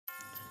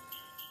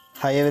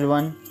Hi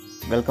everyone,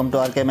 welcome to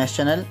RKMS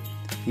channel.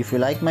 If you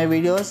like my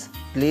videos,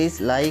 please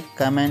like,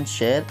 comment,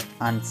 share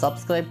and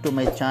subscribe to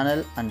my channel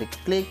and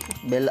click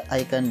bell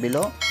icon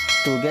below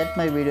to get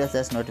my videos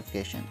as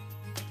notification.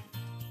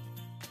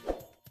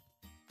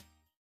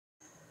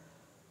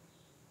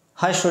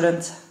 Hi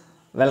students,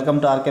 welcome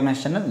to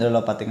RKMS channel.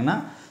 Idhula pathina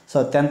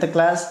so 10th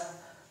class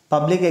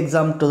public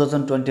exam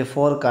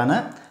 2024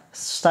 கான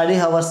study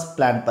hours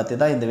plan பத்தி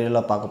தான் இந்த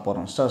வீடியோல பார்க்க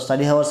போறோம். So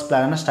study hours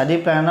plan study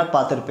plan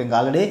பார்த்திருப்பீங்க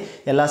already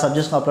எல்லா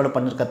சப்ஜெக்ட்ஸ்க்கும் upload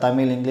பண்ணிருக்க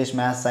Tamil, English,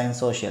 maths,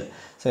 science, social.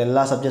 So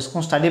எல்லா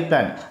சப்ஜெக்ட்ஸ்க்கும் ஸ்டடி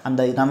பிளான்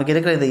அந்த நமக்கு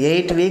இருக்கிற இந்த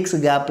 8 வீக்ஸ்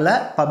கேப்பில்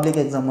பப்ளிக்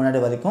எக்ஸாம் முன்னாடி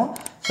வரைக்கும்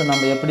ஸோ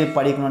நம்ம எப்படி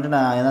படிக்கணும்னு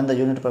நான் எந்தெந்த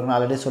யூனிட் படிக்கணும்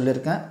ஆல்ரெடி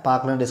சொல்லியிருக்கேன்.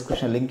 பார்க்கலாம்,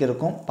 டிஸ்கிரிப்ஷன் லிங்க்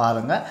இருக்கும்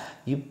பாருங்கள்.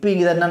 இப்போ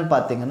இது என்னென்னு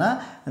பார்த்தீங்கன்னா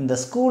இந்த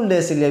ஸ்கூல்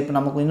டேஸ் இல்லையா, இப்போ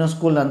நமக்கு இன்னும்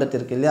ஸ்கூல் நடந்துட்டு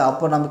இருக்கு இல்லையா,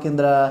 அப்போ நமக்கு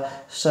இந்த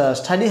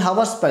ஸ்டடி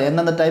ஹவர்ஸ்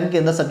எந்தெந்த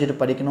டைமுக்கு எந்த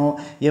சப்ஜெக்ட் படிக்கணும்,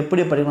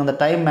 எப்படி படிக்கணும், அந்த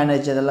டைம்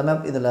மேனேஜர் எல்லாமே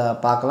இதில்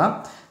பார்க்கலாம்.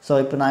 ஸோ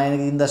இப்போ நான்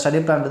எனக்கு இந்த ஸ்டடி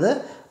பிளான்றது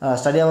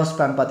ஸ்டடி ஹவர்ஸ்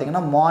பிளான்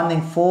பார்த்தீங்கன்னா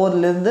மார்னிங்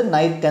 4லேருந்து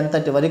நைட்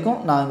 10:30 வரைக்கும்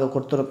நான் இங்கே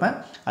கொடுத்துருப்பேன்.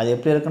 அது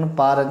எப்படி இருக்குன்னு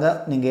பாருங்கள்.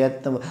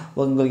 நீங்கள்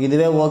உங்களுக்கு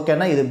இதுவே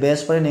ஓகேன்னா இது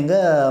பேஸ் பண்ணி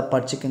நீங்கள்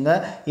படிச்சுக்கோங்க.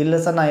 இல்லை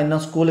சார் நான்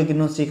இன்னும் ஸ்கூலுக்கு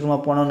இன்னும்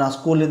சீக்கிரமாக போகணும், நான்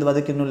ஸ்கூல்லேருந்து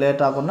வரதுக்கு இன்னும்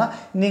லேட் ஆகும்னா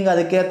நீங்கள்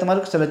அதுக்கேற்ற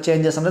மாதிரி சில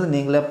சேஞ்சஸ்ன்றது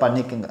நீங்களே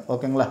பண்ணிக்கோங்க.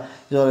 ஓகேங்களா?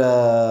 இது ஒரு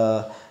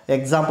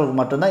எக்ஸாம்பிளுக்கு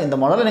மட்டும்தான் இந்த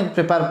மாடலை நீங்கள்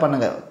ப்ரிப்பேர்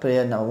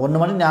பண்ணுங்கள். ஒன்று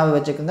மட்டும் ஞாபகம்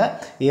வச்சுக்கோங்க,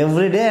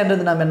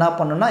 எவ்ரிடேன்றது நம்ம என்ன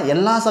பண்ணணும்னா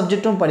எல்லா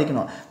சப்ஜெக்ட்டும்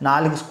படிக்கணும்.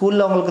 நாளைக்கு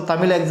ஸ்கூலில் உங்களுக்கு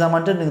தமிழ் எக்ஸாம்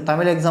மட்டும் நீங்கள்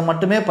தமிழ் எக்ஸாம்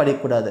மட்டுமே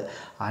படிக்கக்கூடாது.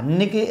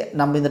 அன்றைக்கி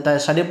நம்ம இந்த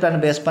ஸ்டடி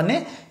பிளான் பேஸ் பண்ணி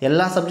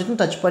எல்லா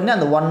சப்ஜெக்ட்டும் டச் பண்ணி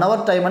அந்த 1 hour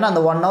டைம்னா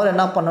அந்த 1 hour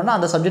என்ன பண்ணணும்னா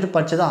அந்த சப்ஜெக்ட்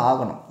படித்து தான்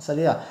ஆகணும்.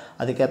 சரியா?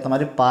 அதுக்கேற்ற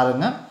மாதிரி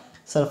பாருங்கள்.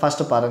 சார்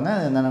ஃபஸ்ட்டு பாருங்கள்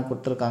என்னென்ன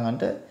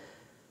கொடுத்துருக்காங்கன்ட்டு.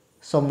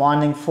 ஸோ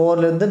மார்னிங்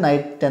 4லேருந்து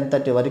நைட்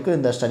 10:30 வரைக்கும்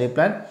இந்த study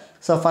plan.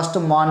 So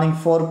first morning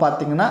 4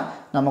 பார்த்திங்கன்னா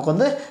நமக்கு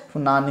வந்து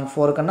மார்னிங்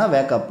 4க்குன்னா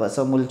வேக்கப்,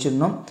 ஸோ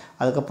முழிச்சிடணும்.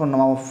 அதுக்கப்புறம்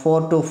நம்ம 4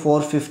 to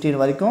 4:15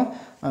 வரைக்கும்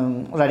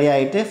ரெடி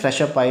ஆகிட்டு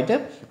ஃப்ரெஷ்அப் ஆகிட்டு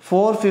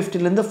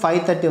 4:50லேருந்து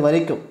 5:30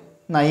 வரைக்கும்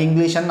நான்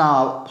இங்கிலீஷை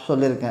நான்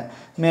சொல்லியிருக்கேன்.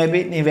 மேபி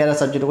நீ வேறு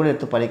சப்ஜெக்ட் கூட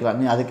எடுத்து படிக்கலாம்,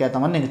 நீ அதுக்கேற்ற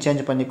மாதிரி நீங்கள்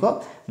சேஞ்ச் பண்ணிக்கோ.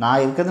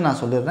 நான் இருக்கிறது நான்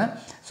சொல்லிடுறேன்.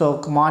 ஸோ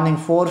மார்னிங்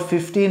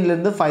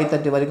 4:15லேருந்து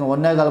 5:30 வரைக்கும்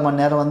 1.25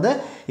 மணி நேரம் வந்து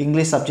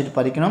இங்கிலீஷ் சப்ஜெக்ட்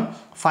படிக்கணும்.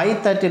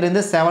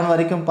 5:30லேருந்து 7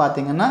 வரைக்கும்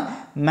பார்த்திங்கன்னா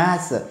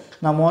மேத்ஸ்.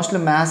 நான் மோஸ்ட்லி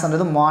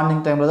மேத்ஸ்ன்றது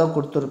மார்னிங் டைமில் தான்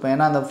கொடுத்துருப்பேன்.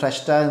 ஏன்னா அந்த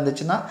ஃப்ரெஷ்ஷாக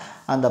இருந்துச்சுன்னா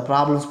அந்த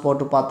ப்ராப்ளம்ஸ்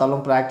போட்டு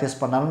பார்த்தாலும் ப்ராக்டிஸ்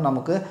பண்ணாலும்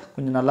நமக்கு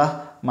கொஞ்சம் நல்லா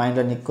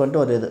மைண்டில் நிற்கொண்டு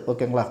ஒரு இது.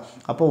 ஓகேங்களா?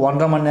 அப்போ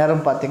 1.5 மணி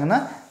நேரம் பார்த்திங்கன்னா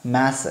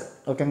மேத்ஸு.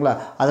 ஓகேங்களா?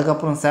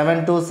 அதுக்கப்புறம்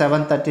 7 to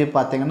 7:30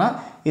 பார்த்திங்கன்னா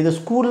இது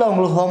ஸ்கூலில்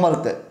உங்களுக்கு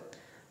ஹோம்ஒர்க்கு.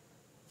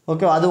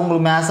 ஓகே, அது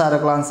உங்களுக்கு மேத்ஸாக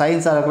இருக்கலாம்,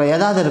 சயின்ஸாக இருக்கலாம்,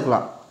 ஏதாவது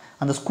இருக்கலாம்.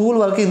 அந்த ஸ்கூல்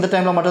ஒர்க்கு இந்த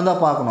டைமில்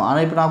மட்டும்தான் பார்க்கணும்.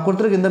 ஆனால் இப்போ நான்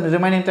கொடுத்துருக்க இந்த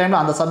ரிமைனிங்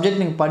டைமில் அந்த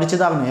சப்ஜெக்ட் நீங்கள் படித்து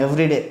தான் ஆகணும்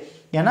எவ்ரிடே.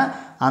 ஏன்னா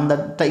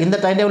இந்த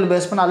டைம் டேபிள்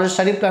பேஸ் பண்ணி ஆல்ரெடி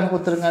ஸ்டடி பிளான்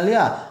கொடுத்துருங்க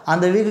இல்லையா,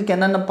 அந்த வீக்குக்கு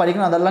என்னென்ன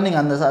படிக்கணும் அதெல்லாம்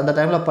நீங்கள் அந்த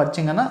டைமில்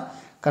படிச்சிங்கன்னா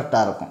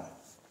கரெக்டாக இருக்கும்.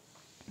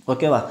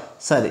 ஓகேவா?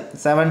 சரி,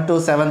 7 to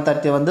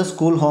 7:30 வந்து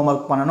ஸ்கூல்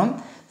ஹோம்ஒர்க் பண்ணணும்.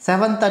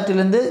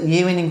 7:30லேருந்து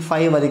ஈவினிங்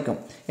 5 வரைக்கும்.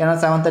 ஏன்னா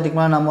 7:30க்கு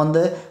மேலே நம்ம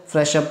வந்து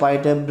ஃப்ரெஷ்அப்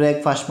ஆகிட்டு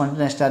பிரேக்ஃபாஸ்ட்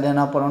பண்ணிட்டு நெக்ஸ்ட் அது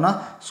என்ன பண்ணோம்னா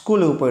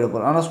ஸ்கூலுக்கு போயிட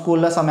போகிறோம். ஆனால்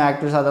ஸ்கூலில் சம்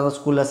ஆக்டிவிட்டிஸ் அதாவது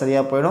ஸ்கூலில்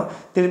சரியாக போயிடும்.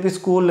 திருப்பி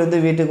ஸ்கூல்லேருந்து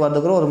வீட்டுக்கு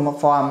வரதுக்குள்ள ஒரு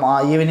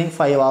ஈவினிங்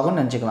 5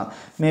 ஆகும்னு நினச்சிக்கலாம்.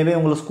 மேபி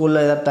உங்களுக்கு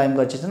ஸ்கூலில் ஏதாவது டைம்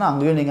கிடச்சிச்சுன்னா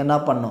அங்கேயும் நீங்கள் என்ன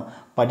பண்ணணும்,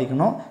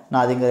 படிக்கணும்.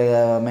 நான் அது இங்கே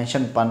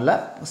மென்ஷன் பண்ணல.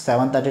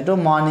 7:30 to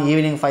மார்னிங்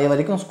ஈவினிங் 5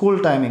 வரைக்கும் ஸ்கூல்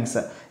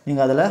டைமிங்ஸு.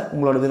 நீங்கள் அதில்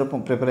உங்களோட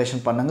விருப்பம்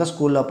ப்ரிப்பரேஷன் பண்ணுங்கள்.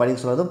 ஸ்கூலில் படிக்க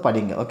சொல்கிறதும்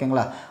படிங்க.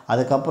 ஓகேங்களா?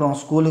 அதுக்கப்புறம்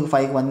ஸ்கூலுக்கு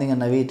 5க்கு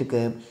வந்தீங்கன்னா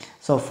வீட்டுக்கு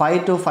ஸோ 5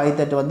 to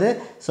 5:30 வந்து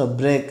ஸோ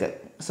பிரேக்கு.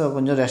 ஸோ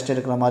கொஞ்சம் ரெஸ்ட்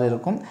எடுக்கிற மாதிரி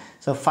இருக்கும்.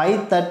 ஸோ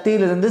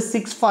 5:30லேருந்து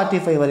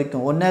 6:45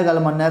 வரைக்கும்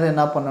 1.25 மணி நேரம்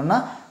என்ன பண்ணணும்னா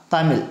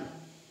தமிழ்.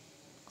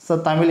 ஸோ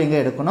தமிழ் இங்கே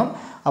எடுக்கணும்.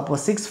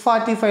 அப்போது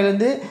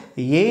 6:45லேருந்து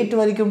 8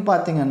 வரைக்கும்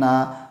பார்த்திங்கன்னா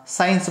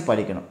சயின்ஸ்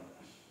படிக்கணும்.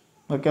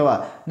 ஓகேவா?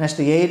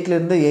 நெக்ஸ்ட்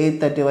 8லேருந்து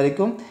 8:30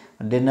 வரைக்கும்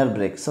டின்னர்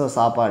பிரேக். ஸோ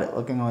சாப்பாடு.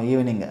 ஓகேங்களா?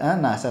 ஈவினிங்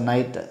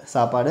நைட்டு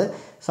சாப்பாடு.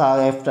 ஸோ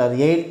ஆஃப்டர்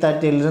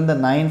 8:30லேருந்து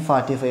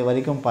 9:45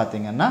 வரைக்கும்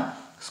பார்த்திங்கன்னா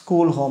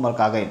school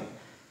homework again.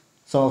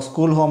 So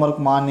school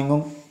homework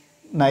மார்னிங்கும்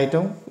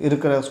நைட்டும்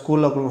இருக்கிற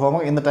ஸ்கூலில்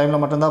ஹோம்ஒர்க் இந்த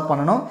டைமில் மட்டும்தான்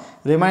பண்ணணும்.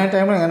 ரிமைனிங்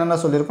டைமில் என்னென்ன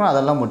சொல்லியிருக்கோம்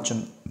அதெல்லாம்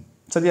முடிச்சிடணும்.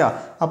 சரியா?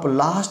 அப்போ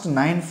லாஸ்ட்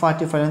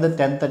 9:45லேருந்து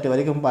 10:30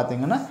 வரைக்கும்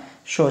பார்த்திங்கன்னா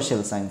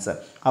சோஷியல் சயின்ஸு.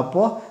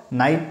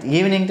 அப்போது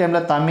ஈவினிங்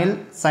டைமில் Tamil,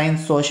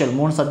 science, social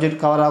 3 subject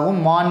cover ஆகும்.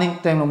 மார்னிங்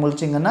டைமில்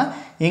முடிச்சிங்கன்னா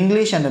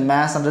இங்கிலீஷ் அண்ட்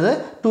மேத்ஸ்ன்றது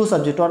 2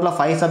 சப்ஜெக்ட், டோட்டலாக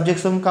 5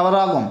 சப்ஜெக்ட்ஸும் கவர்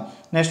ஆகும்.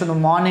 நெக்ஸ்ட் இந்த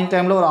மார்னிங்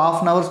டைமில் ஒரு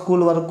 1/2 hour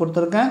ஸ்கூல் ஒர்க்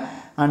கொடுத்துருக்கேன்.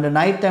 அண்ட்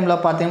நைட்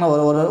டைமில் பார்த்திங்கன்னா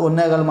ஒரு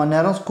 1.25 மணி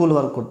நேரம் ஸ்கூல்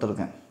ஒர்க்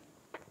கொடுத்துருக்கேன்.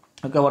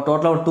 ஓகேவா?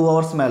 டோட்டலாக ஒரு 2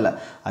 hours மேலே.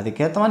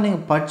 அதுக்கேற்ற மாதிரி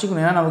நீங்கள்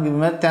படிச்சுக்கணும். ஏன்னா நமக்கு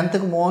இதுமாதிரி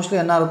 10th மோஸ்ட்லி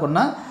என்ன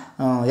இருக்குன்னா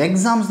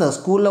எக்ஸாம்ஸ் தான்.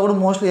 ஸ்கூலில் கூட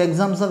மோஸ்ட்லி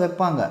எக்ஸாம்ஸ் தான்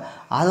வைப்பாங்க.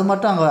 அது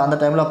மட்டும் அங்கே அந்த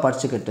டைமில்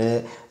படிச்சுக்கிட்டு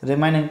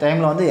ரிமைனிங்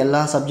டைமில் வந்து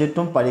எல்லா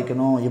சப்ஜெக்ட்டும்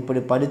படிக்கணும்.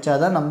 இப்படி படித்தா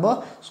தான் நம்ம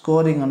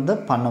ஸ்கோரிங் வந்து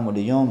பண்ண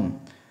முடியும்.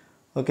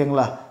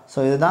 ஓகேங்களா? ஸோ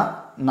இதுதான்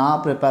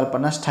நான் ப்ரிப்பேர்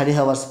பண்ண ஸ்டடி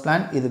ஹவர்ஸ்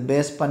பிளான். இது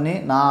பேஸ் பண்ணி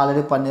நான்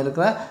ஆல்ரெடி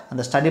பண்ணியிருக்கிற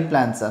அந்த ஸ்டடி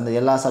பிளான்ஸ், அந்த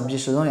எல்லா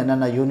சப்ஜெக்ட்ஸும்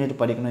என்னென்ன யூனிட்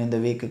படிக்கணும் இந்த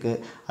வீக்குக்கு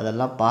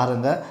அதெல்லாம்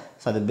பாருங்கள்.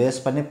 ஸோ அதை பேஸ்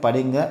பண்ணி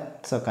படிங்க.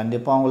 ஸோ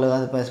கண்டிப்பாக உங்களுக்கு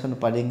அதை பேஸ் பண்ணி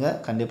படிங்க.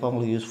 கண்டிப்பாக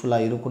உங்களுக்கு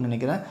யூஸ்ஃபுல்லாக இருக்கும்னு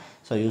நினைக்கிறேன்.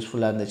 ஸோ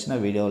யூஸ்ஃபுல்லாக இருந்துச்சுன்னா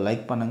வீடியோவை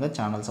லைக் பண்ணுங்கள்.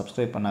 சேனல்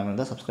சப்ஸ்கிரைப் பண்ணாமல்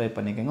இருந்தால் சப்ஸ்கிரைப்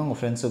பண்ணிக்கோங்க.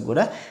 உங்கள் ஃப்ரெண்ட்ஸுக்கு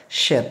கூட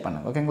ஷேர்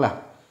பண்ணுங்கள். ஓகேங்களா?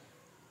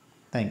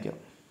 தேங்க்யூ.